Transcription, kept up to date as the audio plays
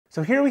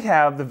So here we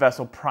have the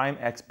Vessel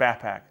PrimeX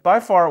Backpack, by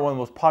far one of the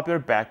most popular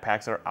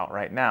backpacks that are out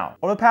right now.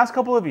 Over the past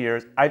couple of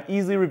years, I've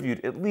easily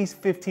reviewed at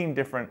least 15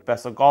 different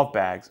Vessel golf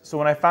bags, so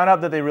when I found out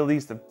that they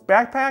released a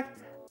backpack,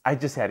 I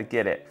just had to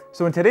get it.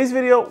 So in today's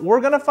video, we're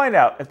gonna find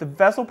out if the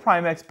Vessel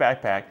PrimeX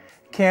Backpack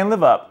can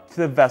live up to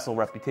the Vessel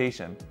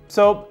reputation.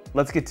 So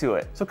let's get to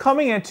it. So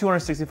coming in at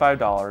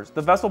 $265,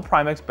 the Vessel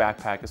PrimeX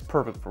Backpack is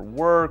perfect for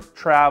work,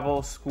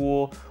 travel,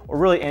 school, or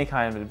really any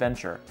kind of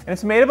adventure. And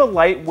it's made of a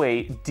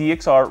lightweight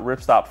DXR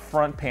ripstop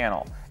front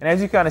panel. And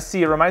as you kind of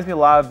see, it reminds me a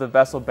lot of the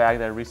Vessel bag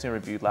that I recently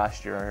reviewed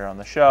last year here on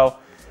the show.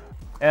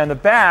 And on the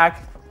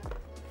back,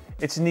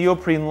 it's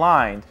neoprene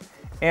lined.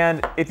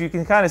 And if you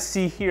can kind of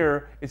see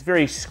here, it's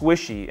very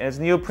squishy, and it's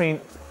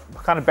neoprene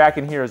kind of back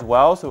in here as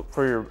well, so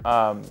for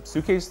your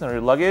suitcase and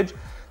your luggage.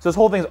 So this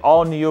whole thing is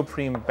all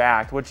neoprene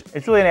backed, which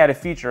is really an added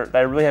feature that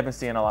I really haven't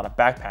seen in a lot of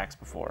backpacks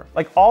before.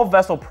 Like all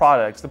Vessel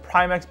products, the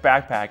PrimeX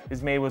Backpack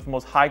is made with the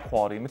most high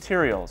quality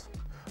materials.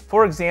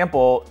 For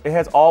example, it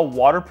has all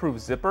waterproof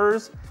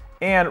zippers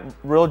and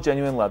real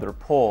genuine leather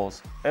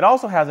pulls. It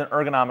also has an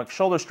ergonomic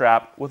shoulder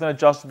strap with an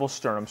adjustable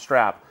sternum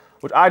strap,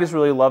 which I just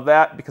really love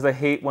that because I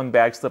hate when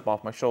bags slip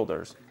off my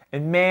shoulders.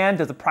 And man,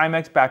 does the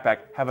PrimeX Backpack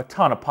have a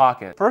ton of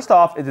pockets. First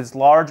off is this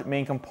large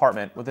main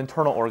compartment with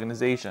internal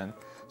organization.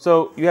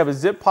 So you have a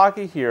zip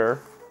pocket here,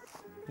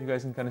 you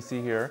guys can kind of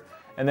see here,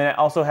 and then it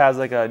also has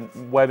like a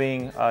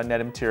webbing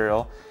netted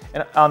material.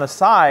 And on the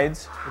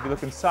sides, if you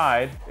look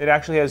inside, it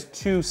actually has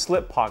two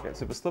slip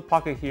pockets. You have a slip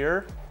pocket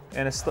here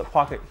and a slip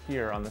pocket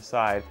here on the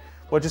side,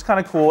 which is kind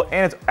of cool.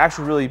 And it's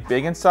actually really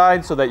big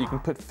inside so that you can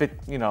fit,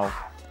 you know,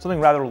 something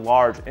rather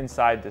large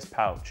inside this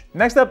pouch.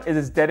 Next up is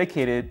this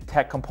dedicated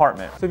tech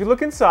compartment. So if you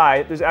look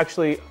inside, there's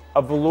actually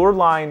a velour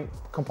lined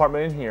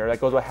compartment in here that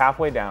goes about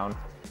halfway down.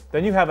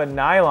 Then you have a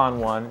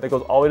nylon one that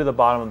goes all the way to the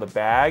bottom of the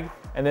bag.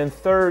 And then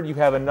third, you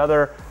have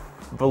another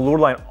velour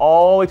line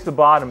all the way to the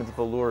bottom. It's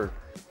veloured.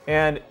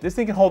 And this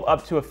thing can hold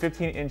up to a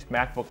 15-inch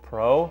MacBook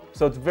Pro.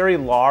 So it's very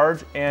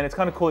large, and it's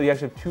kind of cool that you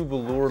actually have two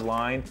velour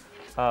lined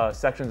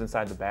sections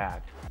inside the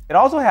bag. It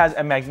also has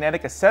a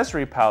magnetic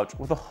accessory pouch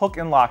with a hook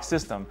and lock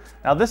system.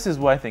 Now this is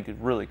what I think is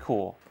really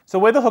cool. So the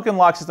way the hook and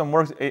lock system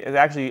works is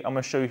actually, I'm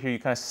gonna show you here, you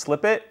kind of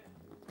slip it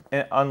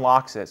and it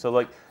unlocks it. So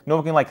like no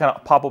one can like kind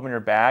of pop open your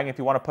bag. If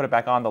you want to put it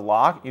back on the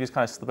lock, you just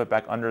kind of slip it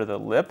back under the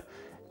lip,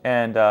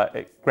 and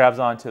it grabs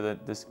onto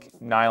this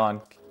nylon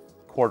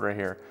cord right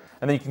here.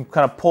 And then you can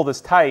kind of pull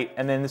this tight,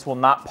 and then this will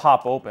not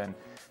pop open.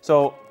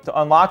 So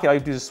to unlock it, all you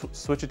have to do is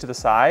switch it to the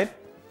side.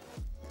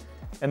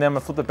 And then I'm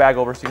gonna flip the bag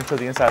over so you can show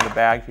the inside of the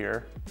bag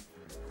here.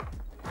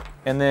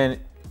 And then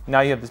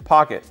now you have this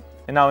pocket.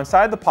 And now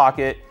inside the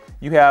pocket,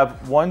 you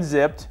have one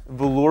zipped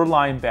velour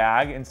lined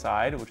bag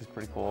inside, which is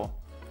pretty cool.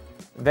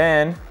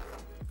 Then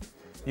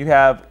you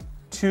have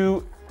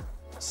two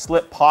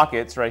slip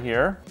pockets right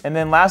here. And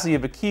then lastly, you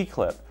have a key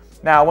clip.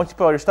 Now, once you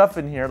put all your stuff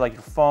in here, like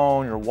your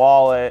phone, your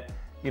wallet,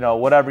 you know,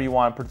 whatever you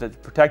want to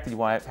protect it, you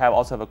want to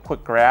also have a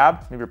quick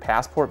grab, maybe your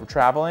passport for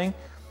traveling,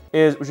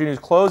 is what you do is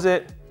close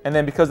it. And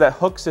then because that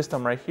hook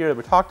system right here that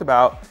we talked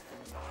about,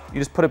 you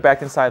just put it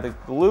back inside the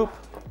loop,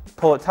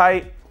 pull it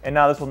tight, and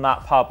now this will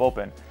not pop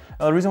open.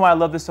 Now the reason why I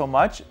love this so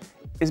much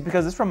is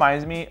because this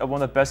reminds me of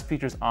one of the best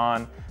features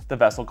on the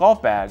Vessel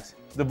golf bags,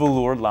 the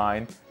velour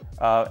lined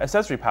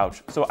accessory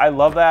pouch. So I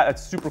love that,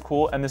 it's super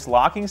cool. And this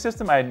locking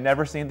system, I had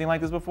never seen anything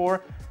like this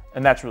before,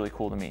 and that's really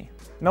cool to me.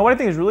 Now what I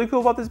think is really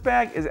cool about this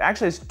bag is it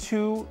actually has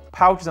two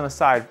pouches on the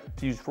side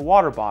to use for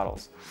water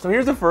bottles. So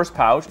here's the first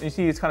pouch, and you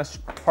see it's kind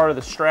of part of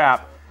the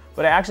strap,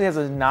 but it actually has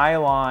a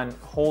nylon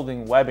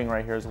holding webbing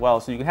right here as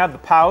well. So you can have the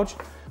pouch,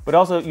 but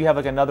also you have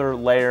like another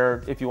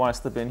layer if you want to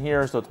slip in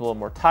here so it's a little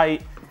more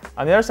tight.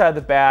 On the other side of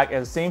the bag, it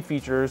has the same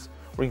features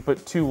where you can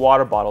put two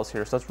water bottles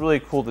here. So that's really a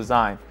cool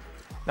design.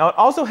 Now it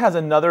also has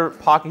another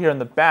pocket here in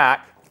the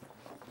back.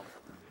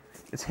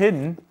 It's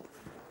hidden,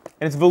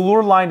 and it's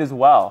velour lined as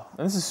well.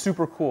 And this is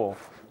super cool.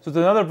 So it's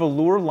another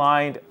velour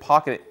lined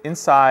pocket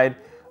inside.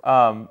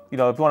 You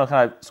know, if you want to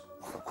kind of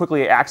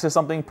quickly access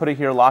something, put it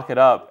here, lock it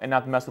up, and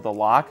not mess with the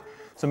lock.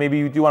 So maybe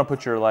you do want to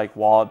put your like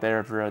wallet there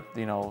if you're at,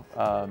 you know,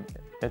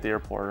 at the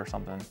airport or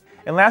something.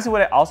 And lastly,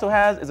 what it also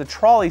has is a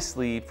trolley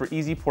sleeve for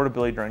easy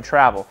portability during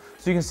travel.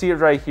 So you can see it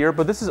right here,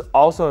 but this is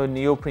also a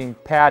neoprene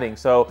padding.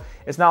 So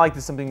it's not like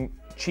this something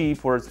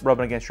cheap where it's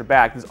rubbing against your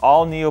back. This is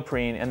all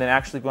neoprene, and then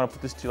actually if you want to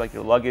put this to like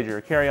your luggage or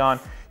your carry-on,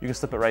 you can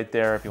slip it right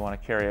there if you want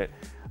to carry it.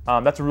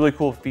 That's a really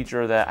cool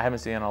feature that I haven't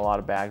seen in a lot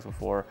of bags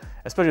before,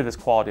 especially this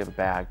quality of a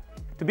bag.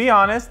 To be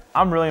honest,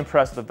 I'm really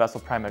impressed with the Vessel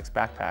PrimeX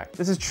Backpack.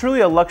 This is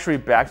truly a luxury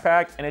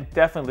backpack, and it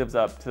definitely lives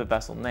up to the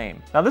Vessel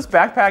name. Now this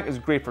backpack is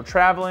great for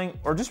traveling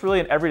or just really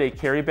an everyday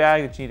carry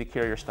bag that you need to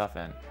carry your stuff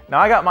in. Now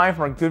I got mine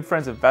from our good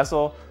friends at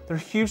Vessel. They're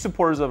huge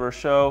supporters of our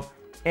show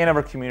and of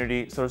our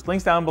community, so there's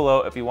links down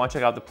below if you want to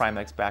check out the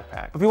PrimeX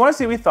Backpack. If you want to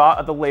see what we thought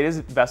of the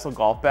latest Vessel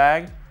golf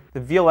bag, the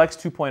VLX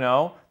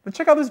 2.0, then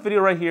check out this video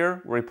right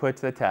here where we put it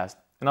to the test.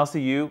 And I'll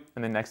see you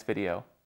in the next video.